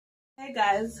Hey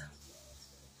guys,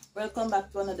 welcome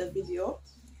back to another video.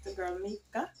 It's the girl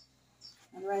Mika,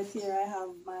 and right here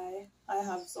I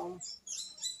have some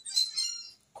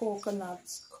coconut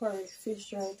curry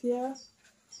fish right here.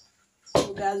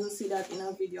 You guys will see that in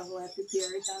a video how I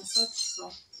prepare it and such.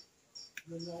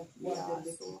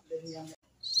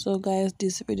 So guys,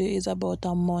 this video is about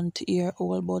a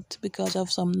month-year-old, but because of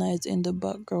some noise in the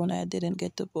background, I didn't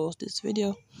get to post this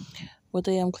video. But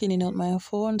I am cleaning out my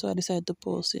phone, so I decided to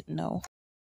post it now.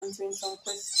 Answering some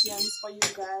questions for you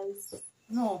guys.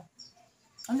 No,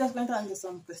 I'm just going to answer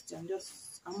some questions.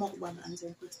 Just a mukbang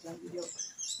answering question video.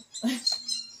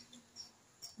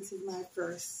 This is my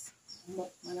first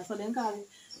mukbang. That's what they call it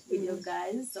video,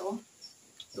 guys. So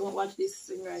don't watch this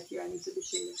thing right here. I need to be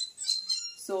shared.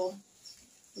 So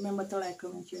remember to like,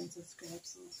 comment, share, and subscribe.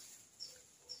 So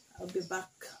I'll be back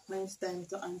when it's time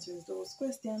to answer those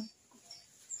questions.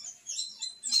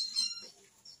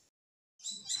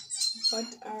 What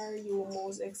are you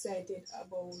most excited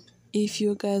about? If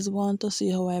you guys want to see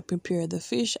how I prepare the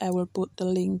fish, I will put the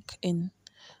link in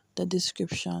the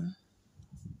description.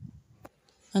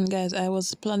 And guys, I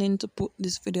was planning to put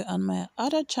this video on my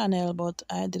other channel, but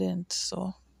I didn't,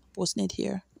 so posting it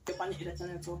here. This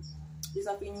is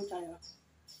a new channel.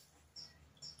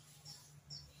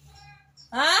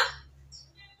 Huh?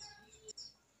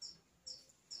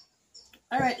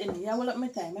 Alright, then, yeah, well, up my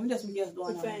time. Let me just go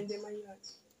on. Find them on your...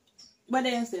 What do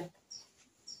you say?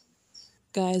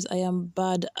 Guys, I am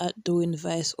bad at doing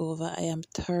voiceover. I am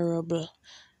terrible.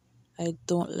 I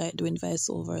don't like doing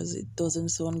voiceovers. It doesn't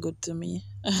sound good to me.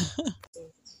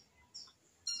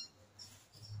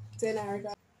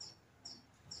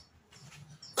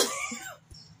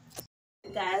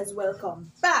 Guys,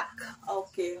 welcome back.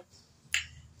 Okay.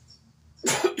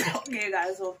 Okay,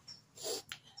 guys, so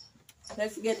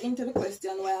let's get into the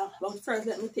question. Well, first,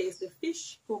 let me taste the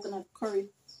fish, coconut curry.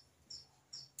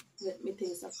 Let me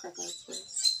taste the crackers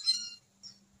first.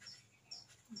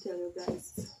 I'll tell you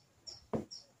guys.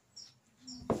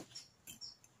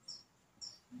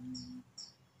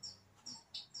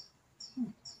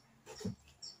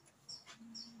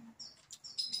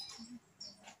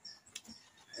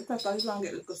 The crackers don't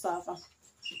get a little softer.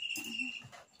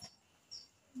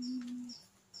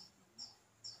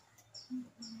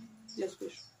 Yes,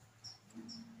 fish.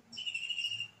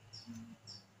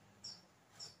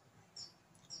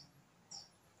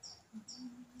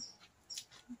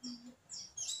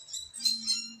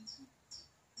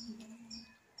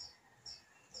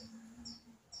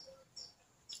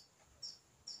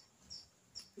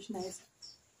 Fish nice.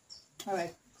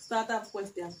 Alright, start off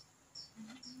question.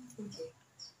 Okay.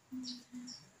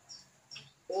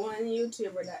 One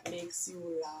YouTuber that makes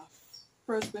you laugh.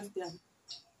 First question.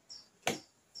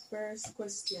 First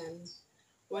question.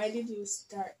 Why did you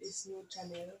start this new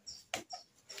channel?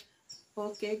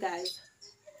 Okay, guys.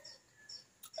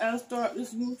 I'll start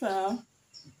this new channel.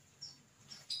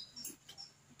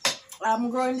 I'm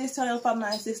growing this channel for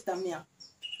my sister, Mia.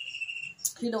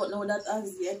 She don't know that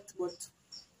as yet, but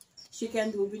she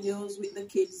can do videos with the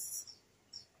kids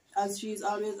as she's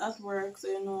always at work, so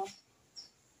you know.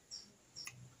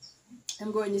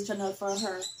 I'm growing this channel for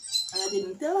her. And I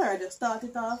didn't tell her, I just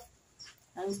started off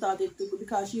and started to,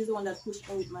 because she's the one that pushed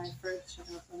me with my first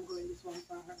channel, so I'm growing this one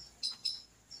for her.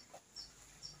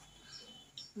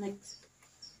 Next.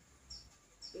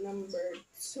 Number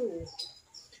 2.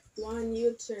 One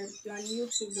YouTuber you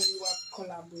have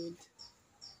collab with.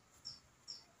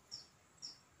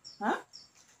 Huh?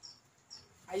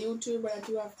 A YouTuber that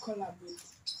you have collab with.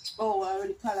 Oh, I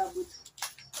already collab with.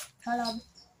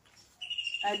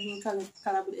 I didn't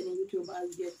collab with any YouTuber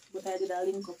as yet, but I did a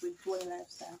link up with Tony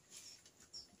Lifestyle.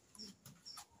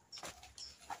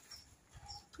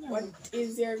 What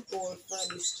is your goal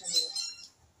for this channel?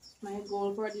 My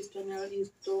goal for this channel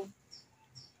is to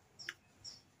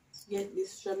get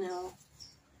this channel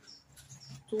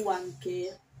to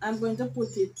 1K. I'm going to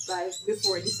put it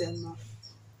before December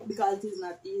because it is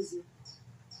not easy.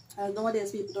 As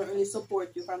nowadays people don't really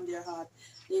support you from their heart.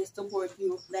 They support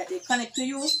you, like they connect to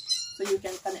you so you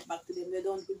can connect back to them. They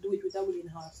don't do it with a willing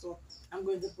heart. So I'm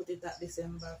going to put it at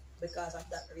December because of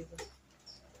that reason.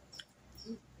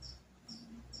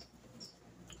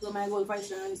 So my goal for this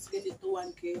channel is to get it to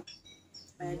 1K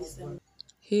by December.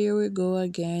 Here we go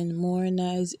again. More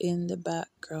noise in the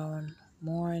background.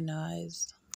 More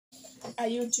noise. A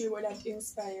YouTuber that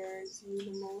inspires you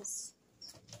the most.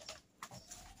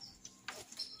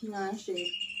 King and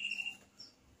Shay.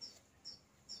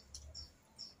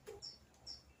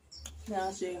 King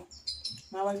and Shay.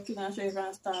 My wife King and Shay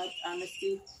from start and I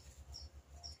see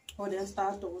how they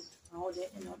start out and how they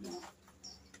end up now.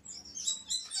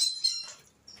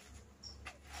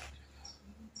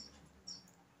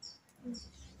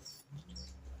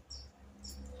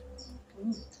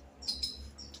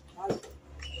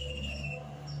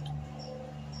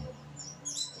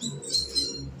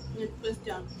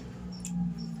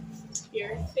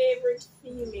 Your favorite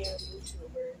female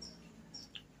YouTuber?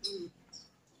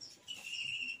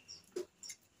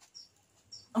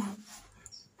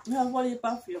 Yeah, what is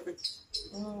your favorite?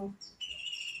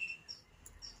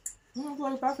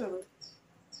 What is your favorite?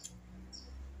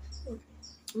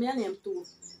 Me I name two.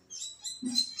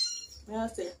 Me I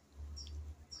say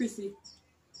Chrissy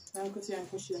and Chrissy and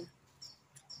Christian.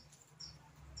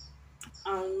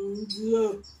 And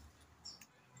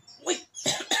wait,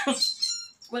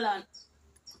 hold on.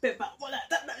 Pepper, hold on,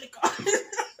 that liquor.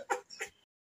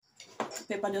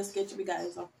 Pepper just sketch me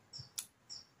guys.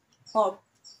 Oh,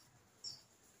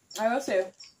 I will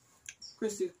say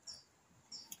Chrissy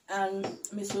and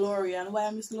Miss Laurie. And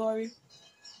why Miss Laurie?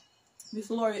 Miss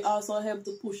Laurie also helped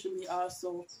to push me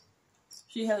also.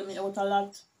 She helped me out a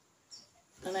lot.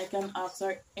 And I can ask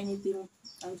her anything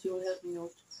and she will help me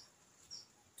out.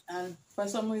 And for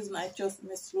some reason I trust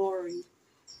Miss Laurie.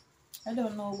 I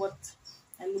don't know what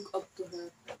I look up to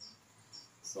her.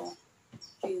 So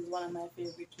she is one of my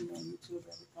favorite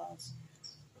YouTubers because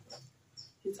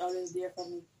she's always there for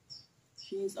me.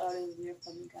 She is always there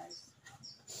for me, guys.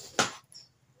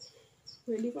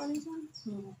 Ready for this one?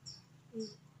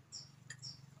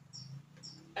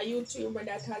 A YouTuber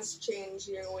that has changed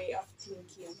your way of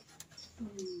thinking.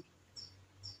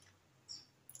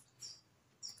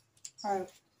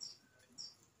 Alright.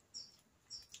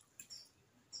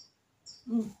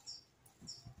 I'm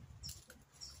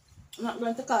not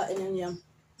going to call any name,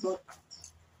 but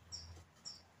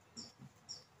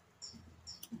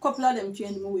a couple of them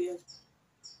changed my ways.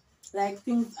 Like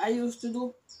things I used to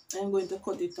do, I'm going to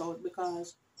cut it out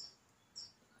because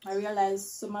I realized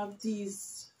some of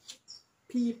these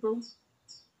people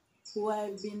who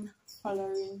I've been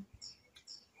following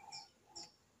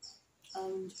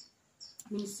and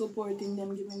been supporting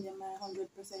them, giving them my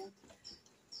 100%,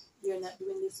 they're not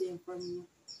doing the same for me.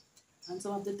 And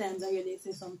some of the times I hear they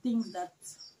say some things that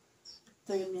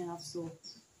turn me off. So,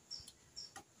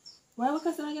 what was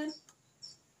the question again?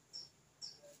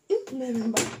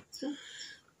 Remember,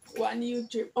 one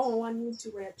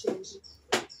YouTuber changed.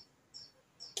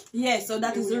 Yeah, so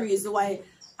that is the reason why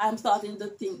I'm starting to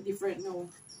think different now.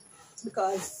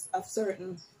 Because of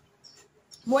certain,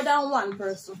 more than one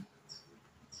person.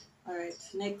 Alright,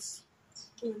 next.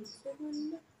 1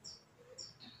 second.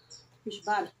 Fish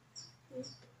bad.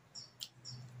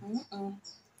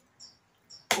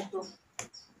 Okra.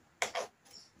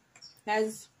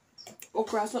 Guys,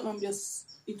 okra is something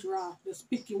just eat raw. Just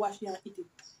pick it, wash it, and eat it.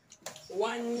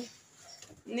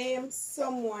 Name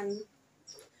someone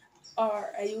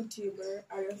or a YouTuber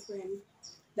or a friend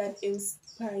that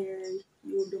inspired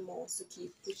you the most to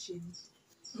keep pushing.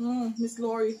 Miss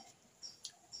Laurie.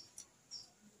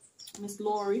 Miss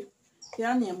Laurie.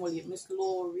 Her name was it? Miss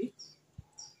Laurie.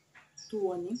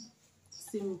 Tony.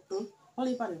 Simple.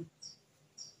 Only for them.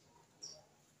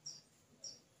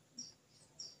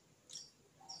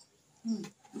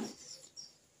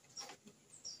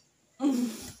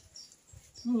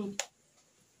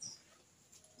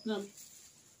 No.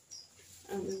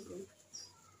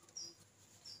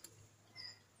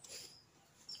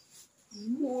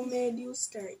 Who made you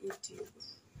start YouTube?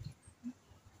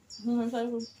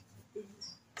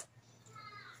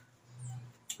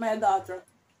 My daughter.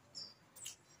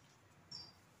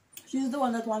 She's the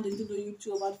one that wanted to do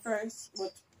YouTube at first,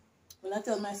 but when I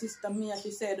tell my sister Mia,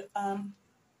 she said, I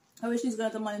wish she's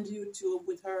going to manage YouTube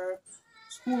with her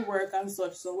schoolwork and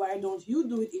such, so why don't you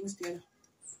do it instead?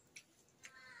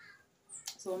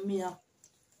 So Mia,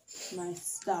 my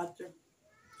daughter.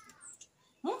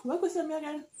 What question me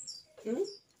again?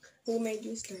 Who made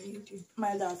you start YouTube?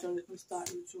 My daughter let me start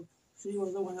YouTube. She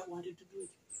was the one that wanted to do it.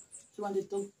 She wanted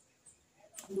to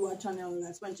do a channel.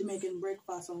 That's when she making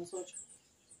breakfast and such.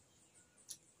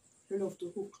 She love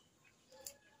to cook.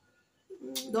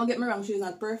 Don't get me wrong, she's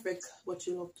not perfect, but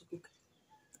she loves to cook.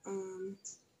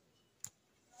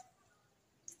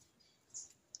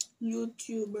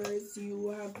 YouTubers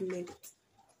you have met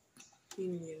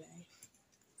in real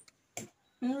life.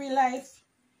 In real life,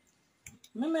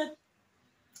 I met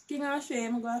King and Shay.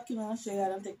 I go to King and Shay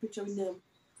and take picture with them.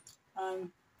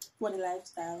 And for the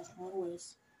lifestyle and who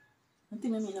else. I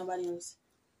think I meet nobody else.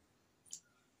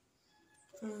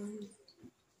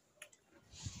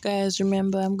 Guys,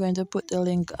 remember I'm going to put the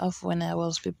link of when I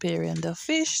was preparing the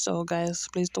fish, so guys,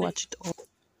 please to watch it all.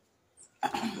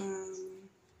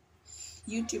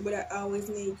 YouTuber that always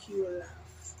make you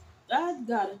laugh. That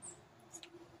got it.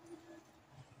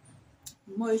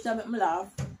 Moisha make me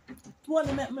laugh.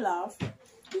 Tony make me laugh.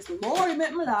 This Lori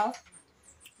make me laugh.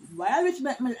 Why Rich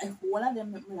make me laugh? All of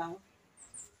them make me laugh.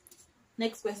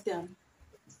 Next question.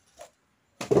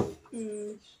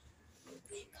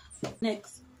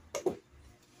 Next.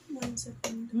 1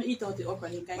 second. I'm eat out the okra.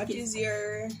 You can What kids. is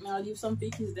your I'll leave some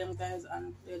pickies them guys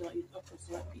and they don't eat okra,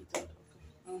 so I eat out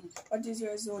the okra. what is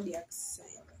your zodiac sign?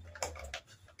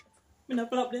 I'm not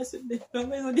pull up this with them. I'm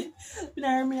not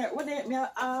what they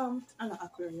I'm not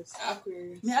Aquarius.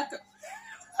 Aquarius. Me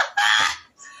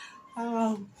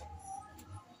alright.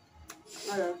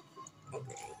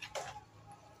 Okay.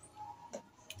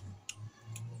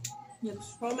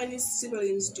 Yes. How many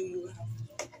siblings do you have?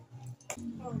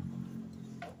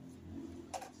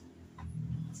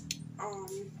 Oh.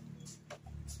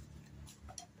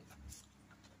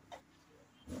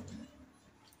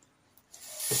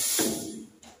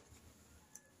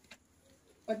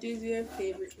 What is your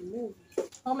favorite movie?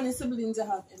 How many siblings you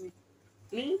have, Emmy?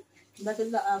 Me? That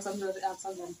is the answer. The answer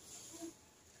again.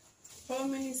 How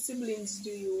many siblings do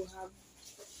you have?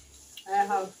 I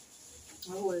have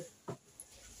a whole.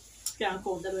 Can't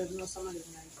count. I don't even know some of them.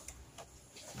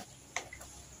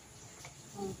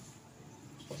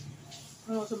 I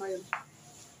know some of them.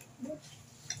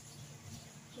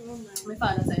 Oh, man. My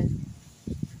father said.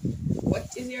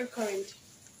 What is your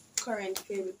current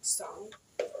favorite song?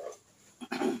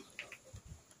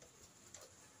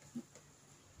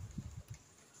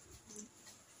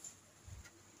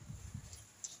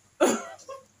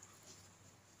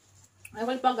 I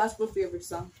went for gospel favorite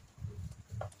song.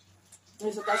 I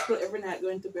used to gospel every night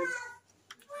going to bed.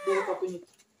 Wake up in it.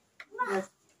 Yes.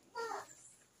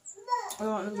 I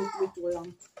don't want to wait too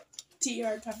long. Tea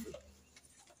or coffee?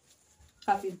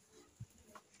 Coffee.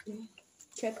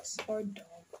 Cat or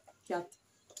dog? Cat.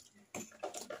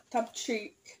 Top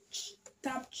 3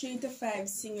 to 5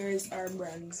 singers or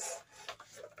brands?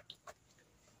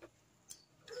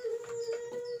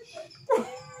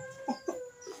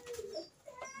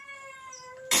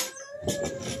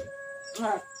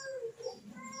 Alright.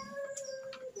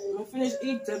 I'm finished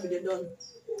eating till we're done.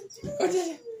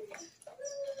 Okay.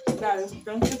 Guys,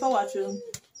 thank you for watching.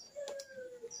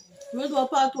 We'll do a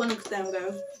part 1 next time,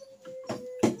 guys.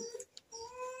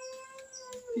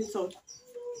 Peace out.